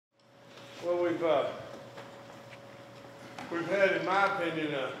we've had, in my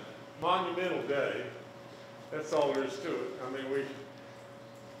opinion, a monumental day. That's all there is to it. I mean,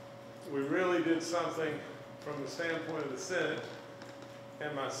 we really did something from the standpoint of the Senate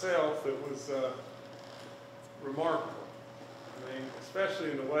and myself that was remarkable. I mean,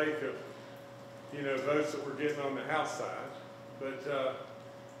 especially in the wake of, votes that we're getting on the House side.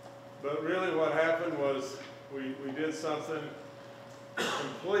 But really what happened was we did something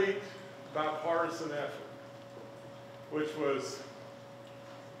complete bipartisan effort, which was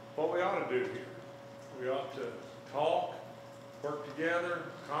what we ought to do here. We ought to talk, work together,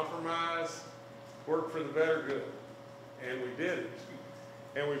 compromise, work for the better good. And we did it.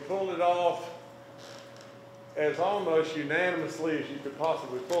 And we pulled it off as almost unanimously as you could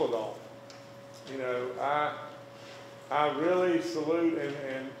possibly pull it off. I really salute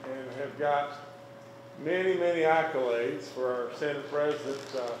and have got many, many accolades for our Senate President,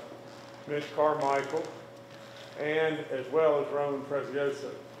 Mitch Carmichael, and as well as Roman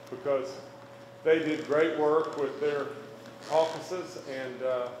Prezioso, because they did great work with their offices,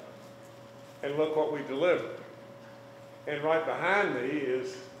 and look what we delivered. And right behind me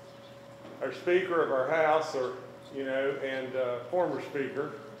is our Speaker of our House, and former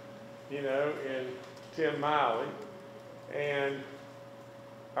Speaker, in Tim Miley. And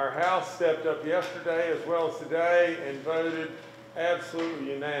our House stepped up yesterday as well as today and voted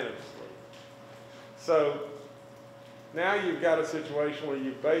absolutely unanimously. So now you've got a situation where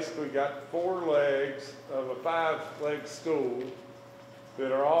you've basically got 4 legs of a 5-leg stool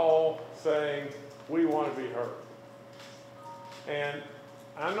that are all saying, we want to be heard. And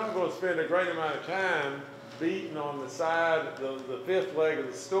I'm not going to spend a great amount of time beating on the side, the 5th leg of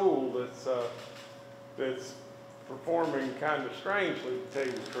the stool that's performing kind of strangely, to tell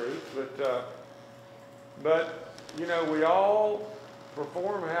you the truth. But we all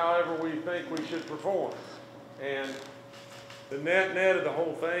perform however we think we should perform. And the net of the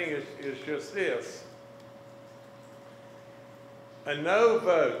whole thing is just this. A no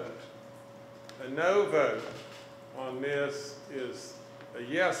vote on this is a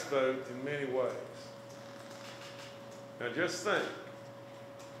yes vote in many ways. Now just think.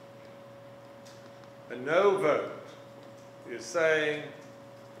 A no vote is saying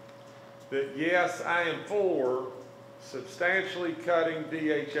that yes, I am for substantially cutting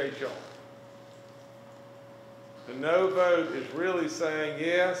DHHR. A no vote is really saying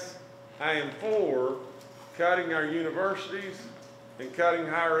yes, I am for cutting our universities and cutting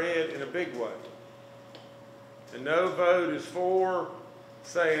higher ed in a big way. A no vote is for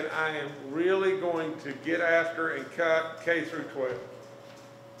saying I am really going to get after and cut K through 12.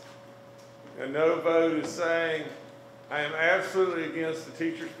 A no vote is saying I am absolutely against the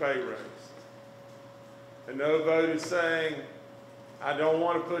teacher's pay raise. A no vote is saying I don't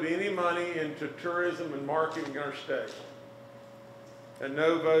want to put any money into tourism and marketing our state. A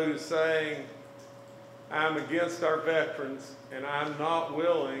no vote is saying I'm against our veterans and I'm not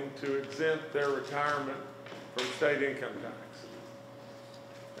willing to exempt their retirement from state income tax.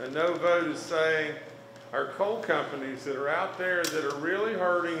 A no vote is saying our coal companies that are out there that are really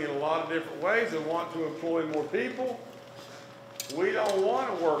hurting in a lot of different ways and want to employ more people, we don't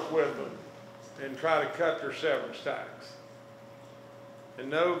want to work with them and try to cut their severance tax. A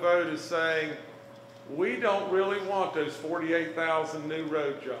no vote is saying we don't really want those 48,000 new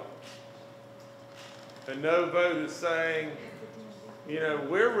road jobs. A no vote is saying,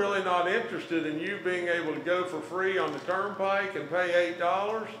 we're really not interested in you being able to go for free on the turnpike and pay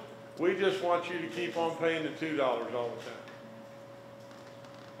 $8. We just want you to keep on paying the $2 all the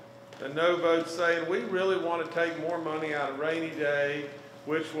time. A no vote saying we really want to take more money out of rainy day,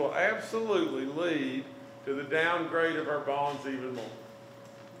 which will absolutely lead to the downgrade of our bonds even more.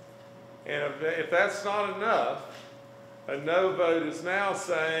 And if that's not enough, a no vote is now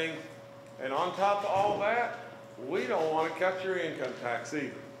saying, and on top of all that, we don't want to cut your income tax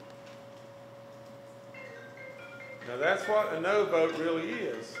either. Now that's what a no vote really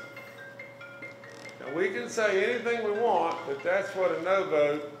is. Now we can say anything we want, but that's what a no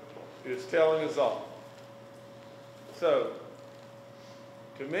vote is telling us all. So,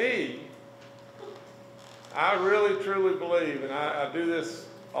 to me, I really truly believe, and I do this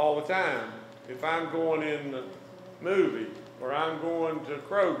all the time, if I'm going in the movie, or I'm going to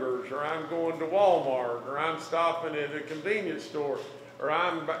Kroger's, or I'm going to Walmart, or I'm stopping at a convenience store, or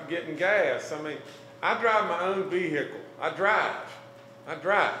I'm getting gas. I mean, I drive my own vehicle. I drive.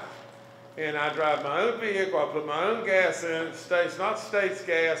 And I drive my own vehicle. I put my own gas in it. It's not state's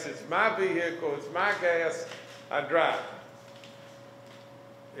gas. It's my vehicle. It's my gas. I drive.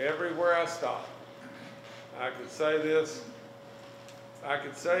 Everywhere I stop. I can say this. I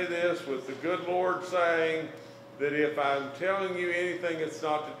could say this with the good Lord saying that if I'm telling you anything that's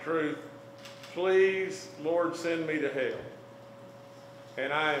not the truth, please, Lord, send me to hell.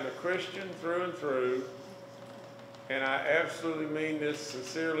 And I am a Christian through and through, and I absolutely mean this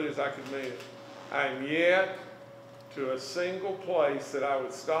sincerely as I could mean it. I am yet to a single place that I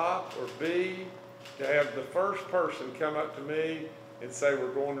would stop or be to have the first person come up to me and say,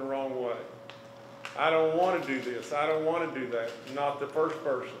 we're going the wrong way. I don't want to do this. I don't want to do that. Not the first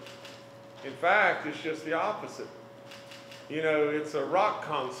person. In fact, it's just the opposite. You know, it's a rock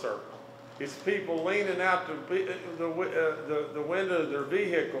concert. It's people leaning out the window of their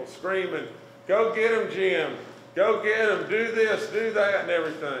vehicle screaming, go get him, Jim. Go get him. Do this, do that, and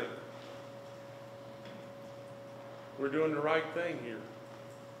everything. We're doing the right thing here.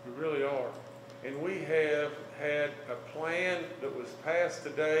 We really are. And we have had a plan that was passed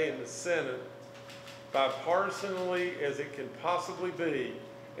today in the Senate, bipartisanly as it can possibly be,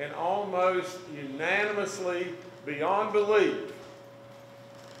 and almost unanimously beyond belief.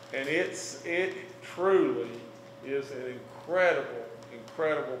 And it truly is an incredible,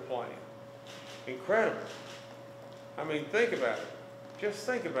 incredible plan. Incredible. I mean, think about it. Just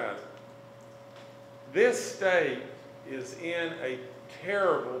think about it. This state is in a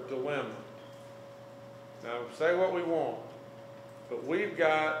terrible dilemma. Now, say what we want, but we've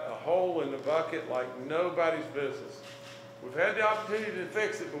got a hole in the bucket like nobody's business. We've had the opportunity to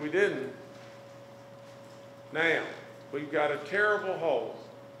fix it, but we didn't. Now, we've got a terrible hole,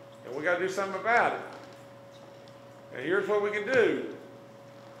 and we've got to do something about it. And here's what we can do.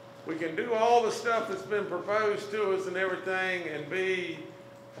 We can do all the stuff that's been proposed to us and everything and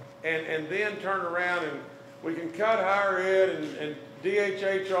then turn around and we can cut higher ed and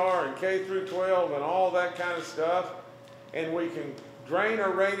DHHR and K through 12 and all that kind of stuff, and we can drain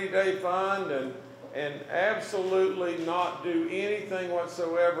our rainy day fund and absolutely not do anything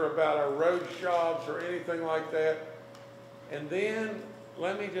whatsoever about our road jobs or anything like that. And then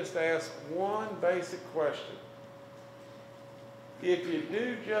let me just ask one basic question. If you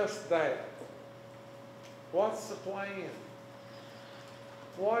do just that, what's the plan?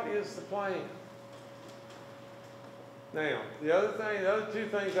 What is the plan? Now, the other two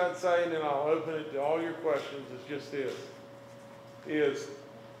things I'd say, and then I'll open it to all your questions, is just this, is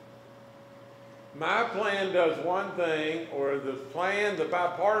my plan does one thing, or the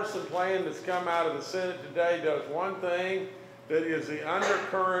bipartisan plan that's come out of the Senate today does one thing that is the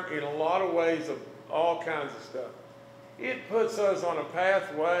undercurrent in a lot of ways of all kinds of stuff. It puts us on a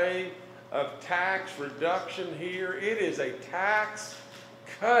pathway of tax reduction here. It is a tax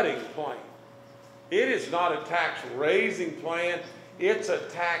cutting plan. It is not a tax raising plan. It's a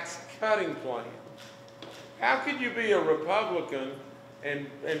tax cutting plan. How could you be a Republican and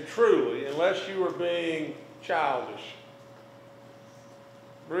truly, unless you were being childish,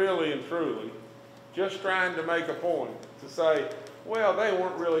 really and truly, just trying to make a point to say, well, they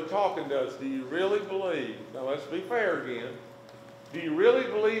weren't really talking to us. Do you really believe, now let's be fair again, do you really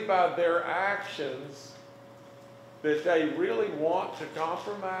believe by their actions that they really want to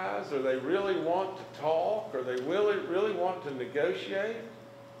compromise, or they really want to talk, or they really want to negotiate?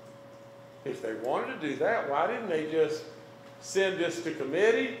 If they wanted to do that, why didn't they just send this to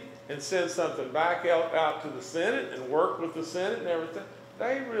committee and send something back out to the Senate and work with the Senate and everything?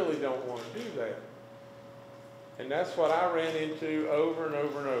 They really don't want to do that. And that's what I ran into over and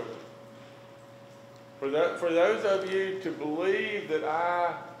over and over. For those of you to believe that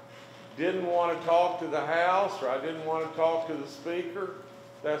I didn't want to talk to the House or I didn't want to talk to the Speaker,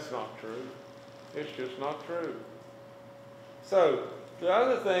 that's not true. It's just not true. So the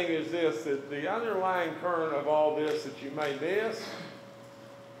other thing is this, that the underlying current of all this that you may miss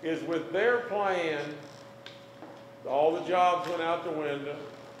is with their plan, all the jobs went out the window.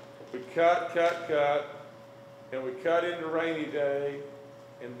 We cut, and we cut into rainy day,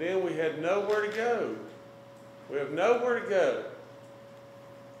 and then we had nowhere to go. We have nowhere to go.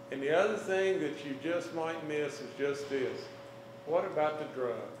 And the other thing that you just might miss is just this. What about the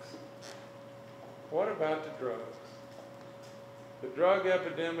drugs? What about the drugs? The drug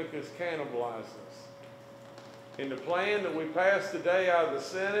epidemic is cannibalizing us. In the plan that we passed today out of the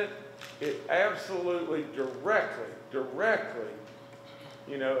Senate, it absolutely directly,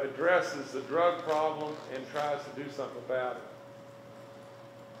 addresses the drug problem and tries to do something about it.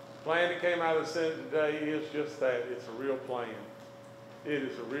 The plan that came out of the Senate today is just that. It's a real plan. It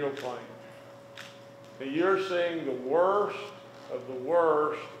is a real plan. Now you're seeing the worst of the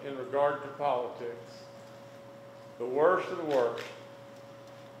worst in regard to politics. The worst of the worst.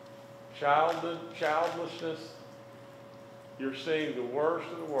 Childlessness. You're seeing the worst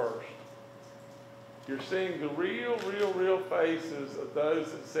of the worst. You're seeing the real faces of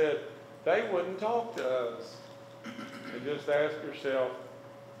those that said they wouldn't talk to us. And just ask yourself,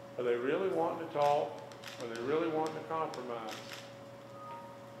 are they really wanting to talk? Are they really wanting to compromise?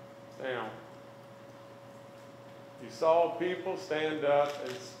 Now, you saw people stand up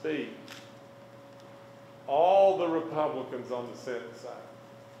and speak. All the Republicans on the Senate side.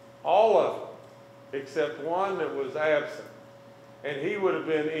 All of them, except one that was absent. And he would have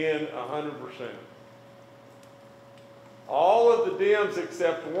been in 100%. All of the Dems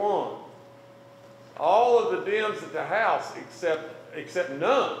except one. All of the Dems at the House except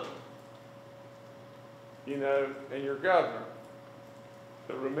none. You know, and your governor.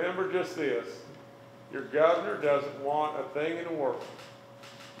 But remember just this. Your governor doesn't want a thing in the world.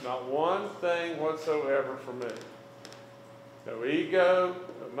 Not one thing whatsoever for me. No ego,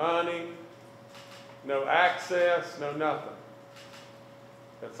 no money, no access, no nothing.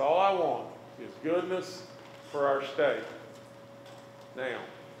 That's all I want, is goodness for our state. Now,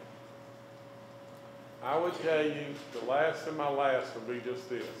 I would tell you the last of my last will be just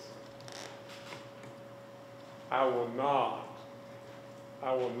this. I will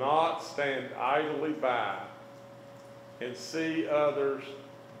not stand idly by and see others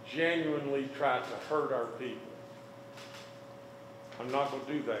genuinely try to hurt our people. I'm not going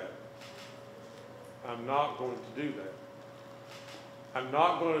to do that. I'm not going to do that. I'm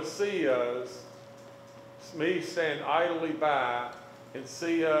not going to see me stand idly by and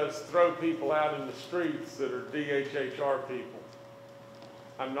see us throw people out in the streets that are DHHR people.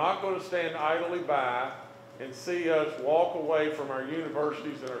 I'm not going to stand idly by and see us walk away from our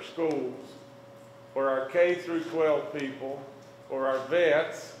universities and our schools, or our K through 12 people, or our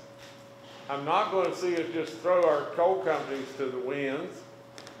vets. I'm not going to see us just throw our coal companies to the winds,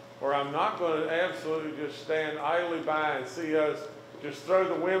 or I'm not going to absolutely just stand idly by and see us just throw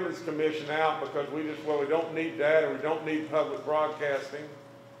the Women's Commission out because we don't need that, or we don't need public broadcasting.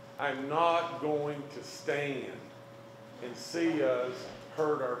 I'm not going to stand and see us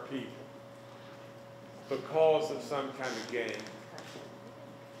hurt our people because of some kind of gain.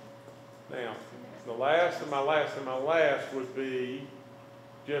 Now, the last of my last would be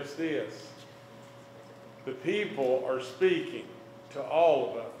just this. The people are speaking to all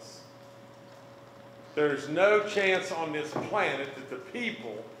of us. There's no chance on this planet that the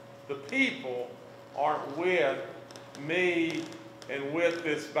people aren't with me and with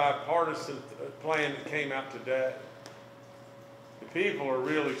this bipartisan plan that came out today. The people are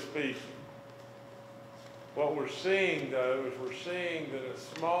really speaking. What we're seeing, though, is we're seeing that a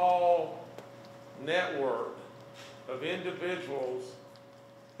small network of individuals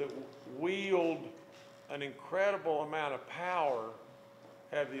that wield an incredible amount of power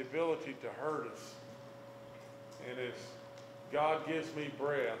have the ability to hurt us. And as God gives me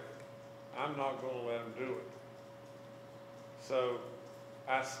breath, I'm not going to let them do it. So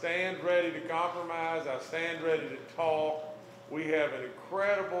I stand ready to compromise. I stand ready to talk. We have an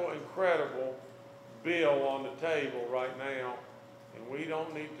incredible bill on the table right now, and we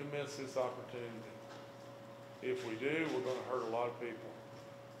don't need to miss this opportunity. If we do, we're going to hurt a lot of people.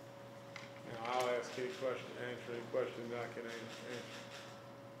 Now, I'll answer any question that I can answer.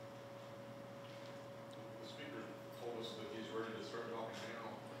 The speaker told us that he's ready to start talking now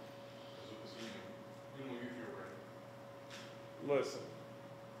as of this evening. When will you feel ready? Listen,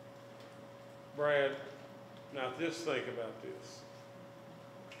 Brad, now just think about this.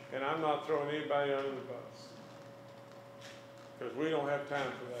 And I'm not throwing anybody under the bus, because we don't have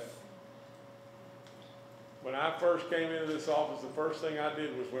time for that. When I first came into this office, the first thing I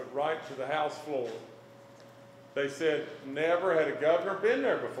did was went right to the House floor. They said, never had a governor been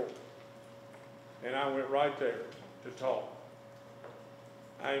there before. And I went right there to talk.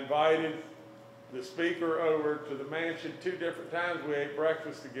 I invited the speaker over to the mansion 2 different times. We ate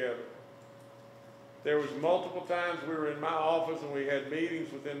breakfast together. There was multiple times we were in my office and we had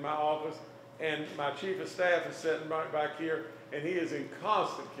meetings within my office, and my chief of staff is sitting right back here, and he is in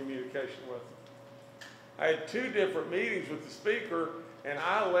constant communication with them. I had 2 different meetings with the speaker, and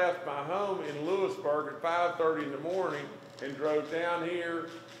I left my home in Lewisburg at 5:30 in the morning and drove down here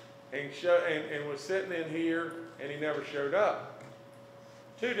and was sitting in here, and he never showed up.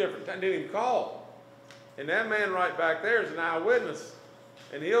 2 different times, didn't even call. And that man right back there is an eyewitness.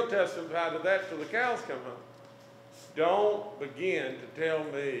 And he'll testify to that till the cows come home. Don't begin to tell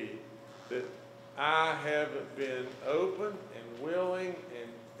me that I haven't been open and willing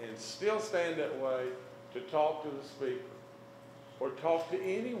and still stand that way to talk to the speaker or talk to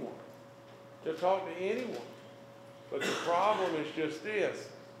anyone. But the problem is just this.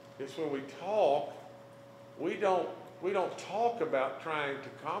 It's when we talk, we don't don't talk about trying to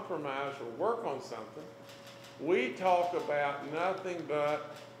compromise or work on something. We talk about nothing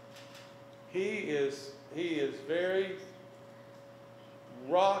but he is very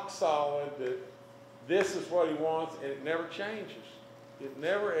rock solid that this is what he wants, and it never changes. It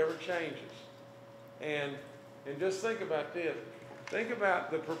never ever changes. And just think about this. Think about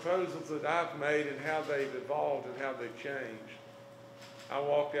the proposals that I've made and how they've evolved and how they've changed. I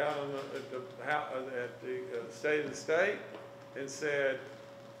walked out at the State of the State and said,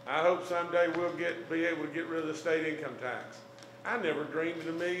 I hope someday we'll be able to get rid of the state income tax. I never dreamed in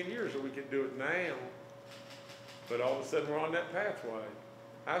a million years that we could do it now. But all of a sudden we're on that pathway.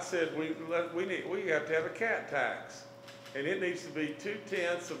 I said we have to have a cat tax, and it needs to be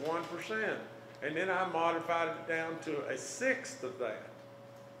 0.2%. And then I modified it down to 1/6 of that.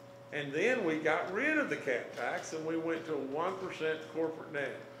 And then we got rid of the cat tax and we went to a 1% corporate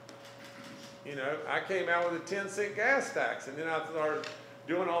net. You know, I came out with a 10-cent gas tax, and then I started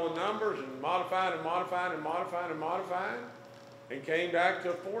doing all the numbers and modifying and came back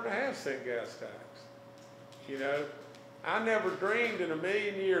to a 4.5-cent gas tax. You know, I never dreamed in a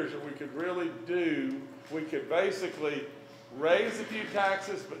million years that we could really we could basically raise a few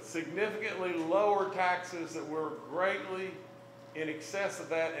taxes, but significantly lower taxes that were greatly in excess of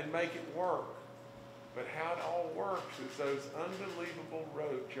that and make it work. But how it all works is those unbelievable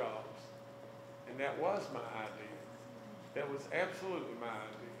road jobs. And that was my idea. That was absolutely my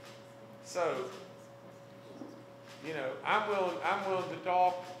idea. So, you know, I'm willing to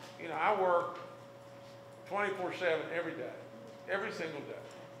talk. You know, I work 24/7 every day, every single day.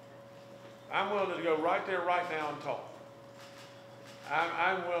 I'm willing to go right there, right now, and talk.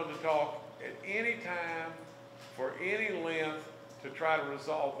 I'm willing to talk at any time, for any length, to try to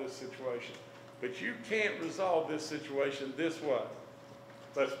resolve this situation. But you can't resolve this situation this way.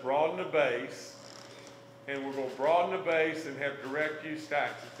 Let's broaden the base, and we're going to broaden the base and have direct use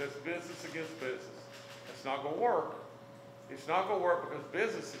taxes. That's business against business. That's not going to work. It's not going to work because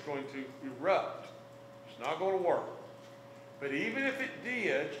business is going to erupt. It's not going to work. But even if it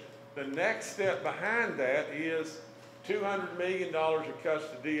did, the next step behind that is $200 million of cuts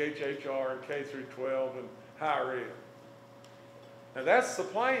to DHHR and K through 12 and higher ed. Now that's the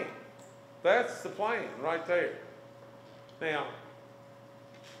plan. That's the plan right there. Now,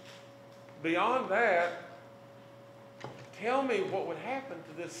 beyond that, tell me what would happen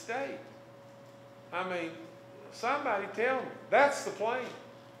to this state. I mean, somebody tell me. That's the plan.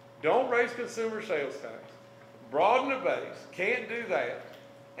 Don't raise consumer sales tax. Broaden the base. Can't do that.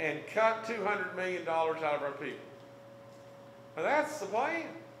 And cut $200 million out of our people. Now that's the plan.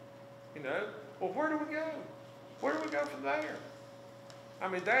 You know, well, where do we go? Where do we go from there? I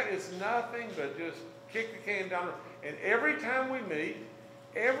mean, that is nothing but just kick the can down the road. And every time we meet,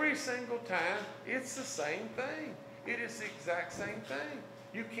 every single time, it's the same thing. It is the exact same thing.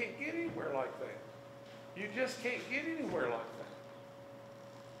 You can't get anywhere like that. You just can't get anywhere like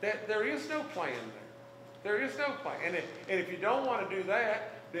that. There is no plan there. There is no plan. And if you don't want to do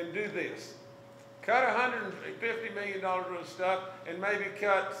that, then do this. Cut $150 million worth of stuff and maybe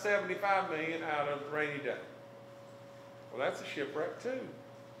cut $75 million out of rainy day. Well, that's a shipwreck too.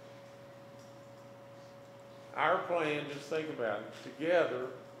 Our plan, just think about it, together,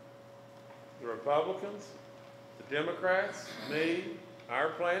 the Republicans, the Democrats, me,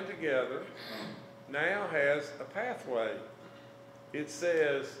 our plan together now has a pathway. It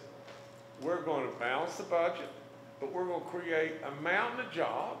says we're going to balance the budget, but we're going to create a mountain of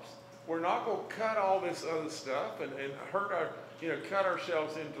jobs. We're not going to cut all this other stuff and cut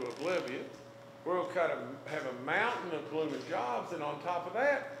ourselves into oblivion. We're going to have a mountain of blooming jobs, and on top of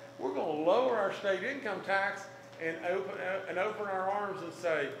that, we're going to lower our state income tax and open our arms and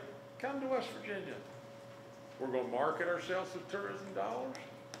say, come to West Virginia. We're going to market ourselves with tourism dollars,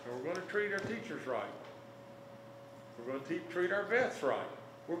 and we're going to treat our teachers right. We're going to treat our vets right.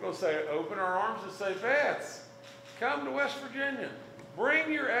 We're going to say, open our arms and say, vets, come to West Virginia.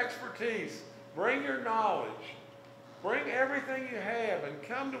 Bring your expertise. Bring your knowledge. Bring everything you have and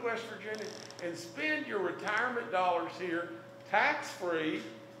come to West Virginia and spend your retirement dollars here tax-free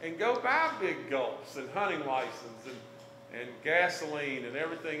and go buy big gulps and hunting license and gasoline and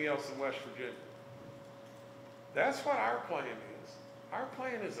everything else in West Virginia. That's what our plan is. Our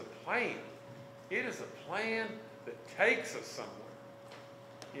plan is a plan. It is a plan that takes us somewhere,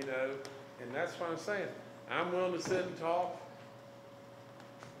 you know, and that's what I'm saying. I'm willing to sit and talk.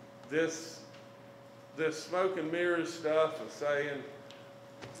 This smoke and mirrors stuff of saying,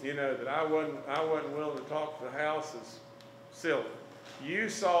 you know, that I wasn't willing to talk to the House is silly. You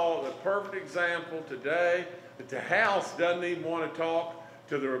saw the perfect example today that the House doesn't even want to talk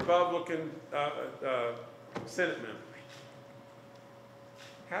to the Republican Senate members.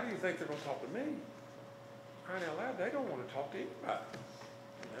 how do you think they're gonna talk to me? Crying out loud, they don't wanna talk to anybody,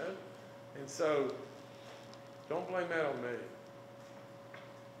 you know? And so, don't blame that on me.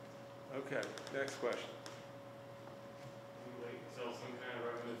 Okay, next question. Wait until some kind of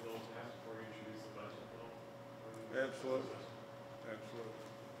revenue bill passed before you introduce the budget bill? Absolutely. Absolutely.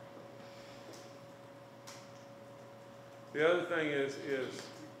 The other thing is,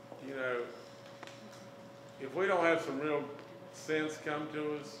 you know, if we don't have some real sense come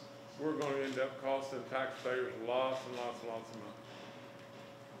to us, we're going to end up costing taxpayers lots and lots and lots of money.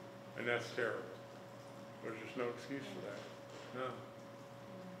 And that's terrible. There's just no excuse for that. No.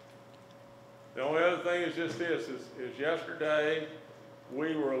 The only other thing is just this, is yesterday,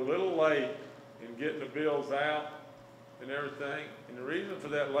 we were a little late in getting the bills out and everything. And the reason for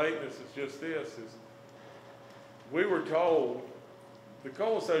that lateness is just this, is we were told, the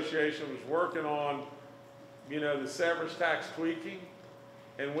Coal Association was working on, you know, the severance tax tweaking,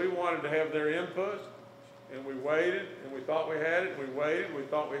 and we wanted to have their input, and we waited, and we thought we had it, and we waited, we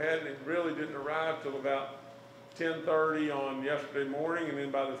thought we had it, and it really didn't arrive till about 10:30 on yesterday morning, and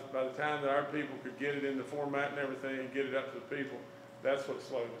then by the time that our people could get it in the format and everything and get it up to the people, that's what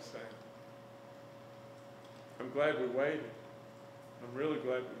slowed us down. I'm glad we waited. I'm really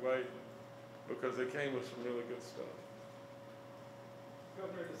glad we waited, because they came with some really good stuff.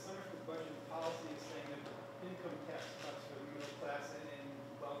 Governor, the Center for Budget and Policy is saying that income tax cuts for the middle class and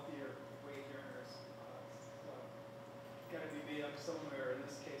wealthier wage earners got to be made up somewhere, in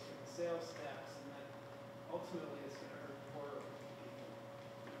this case from the sales tax, and that ultimately it's going to hurt poorer people.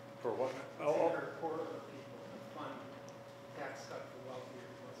 For what? It's going to hurt poorer people to fund tax cut for wealthier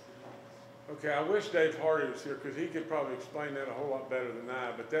West Virginians. Okay, I wish Dave Hardy was here, because he could probably explain that a whole lot better than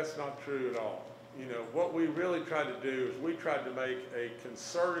I, but that's not true at all. You know, what we really tried to do is we tried to make a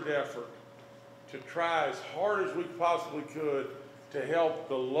concerted effort to try as hard as we possibly could to help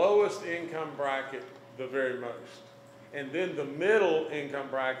the lowest income bracket the very most. And then the middle income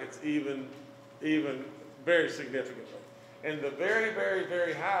brackets even very significantly. And the very, very,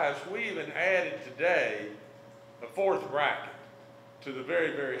 very highest, we even added today a fourth bracket to the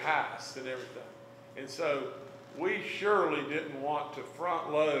very, very highest and everything. And so we surely didn't want to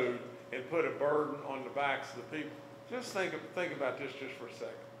front load and put a burden on the backs of the people. Just think about this just for a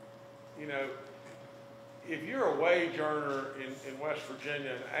second. You know, if you're a wage earner in West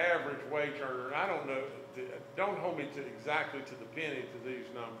Virginia, an average wage earner, and I don't know, don't hold me to exactly to the penny to these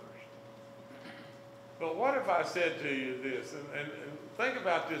numbers. But what if I said to you this, and think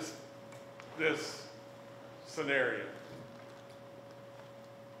about this scenario.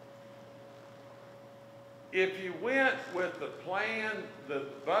 If you went with the plan, the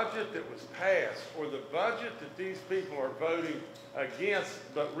budget that was passed, or the budget that these people are voting against,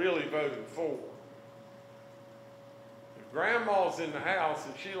 but really voting for. If grandma's in the house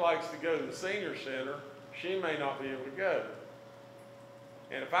and she likes to go to the senior center, she may not be able to go.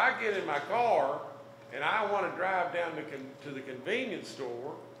 And if I get in my car and I want to drive down to the convenience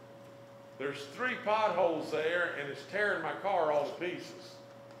store, there's 3 potholes there and it's tearing my car all to pieces.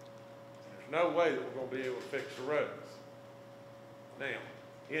 No way that we're going to be able to fix the roads. Now,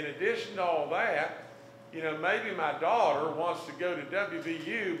 in addition to all that, you know, maybe my daughter wants to go to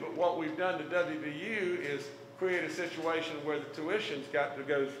WVU, but what we've done to WVU is create a situation where the tuition's got to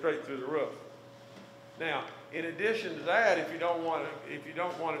go straight through the roof. Now, in addition to that, if you don't want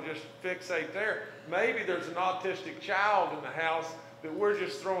to just fixate there, maybe there's an autistic child in the house that we're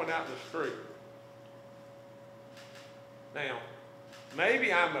just throwing out in the street. Now,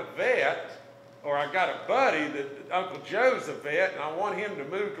 maybe I'm a vet, or I got a buddy that Uncle Joe's a vet, and I want him to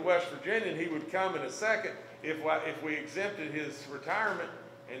move to West Virginia, and he would come in a second if we exempted his retirement,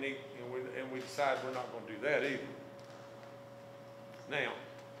 and we decide we're not going to do that either. Now,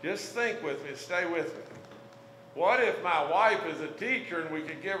 just think with me, stay with me. What if my wife is a teacher and we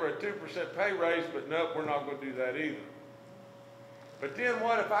could give her a 2% pay raise, but nope, we're not going to do that either? But then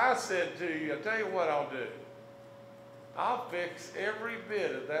what if I said to you, I'll tell you what I'll do. I'll fix every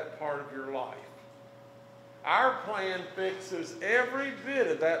bit of that part of your life. Our plan fixes every bit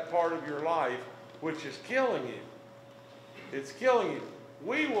of that part of your life, which is killing you. It's killing you.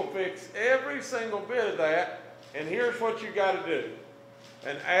 We will fix every single bit of that, and here's what you got to do.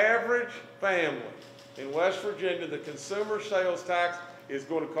 An average family in West Virginia, the consumer sales tax is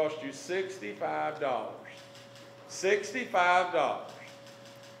going to cost you $65. $65.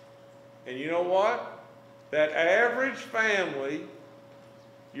 And you know what? That average family,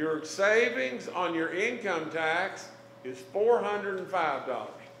 your savings on your income tax is $405.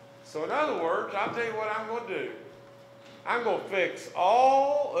 So in other words, I'll tell you what I'm going to do. I'm going to fix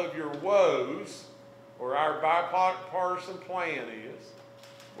all of your woes, or our bipartisan plan is,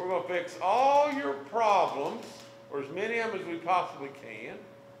 We're gonna fix all your problems, or as many of them as we possibly can.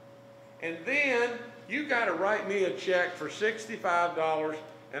 And then you gotta write me a check for $65,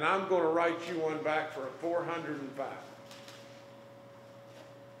 and I'm gonna write you one back for $405.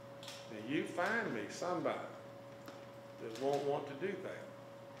 Now you find me somebody that won't want to do that.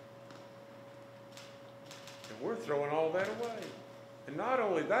 And we're throwing all that away. And not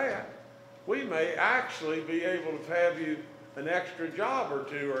only that, we may actually be able to have you an extra job or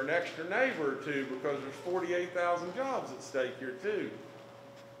two or an extra neighbor or two, because there's 48,000 jobs at stake here too.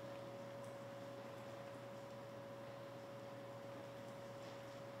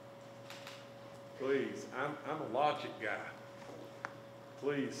 Please, I'm a logic guy.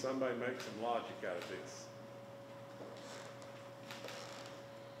 Please, somebody make some logic out of this.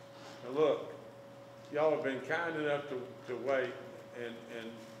 Now look, y'all have been kind enough to wait and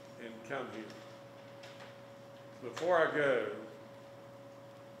come here. Before I go,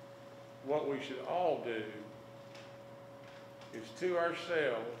 what we should all do is, to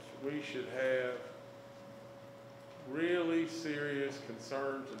ourselves, we should have really serious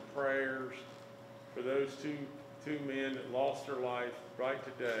concerns and prayers for those two men that lost their life right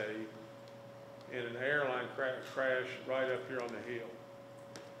today in an airline crash right up here on the hill.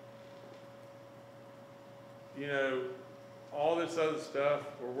 You know, all this other stuff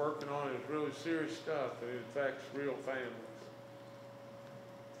we're working on is really serious stuff, and it affects real families.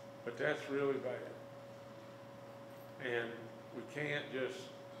 But that's really bad. And we can't just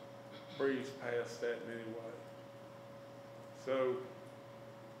breeze past that in any way. So,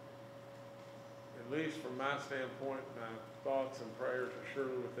 at least from my standpoint, my thoughts and prayers are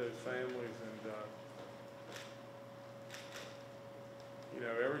surely with those families. And you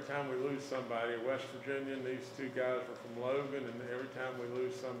know, every time we lose somebody, West Virginia, and these two guys were from Logan, and every time we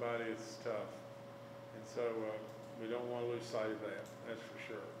lose somebody, it's tough. And so we don't want to lose sight of that, that's for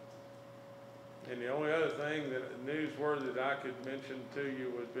sure. And the only other thing that newsworthy that I could mention to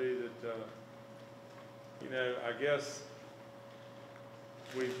you would be that, you know, I guess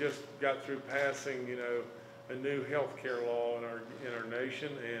we just got through passing, you know, a new health care law in our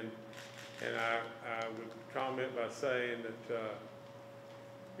nation, and I would comment by saying that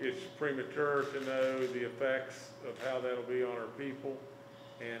it's premature to know the effects of how that'll be on our people,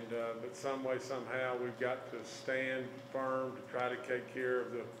 and but some way, somehow, we've got to stand firm to try to take care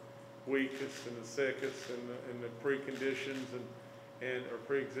of the weakest and the sickest and the preconditions and or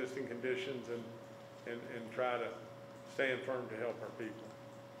pre-existing conditions, and try to stand firm to help our people.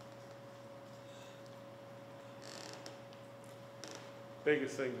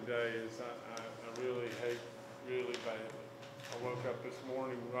 Biggest thing today is I really hate really badly. I woke up this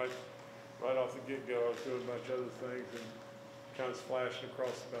morning right off the get-go. I was doing a bunch of other things and kind of splashing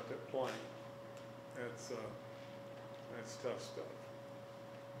across about that plane. That's tough stuff.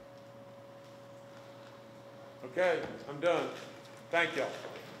 Okay, I'm done. Thank y'all.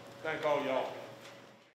 Thank all y'all.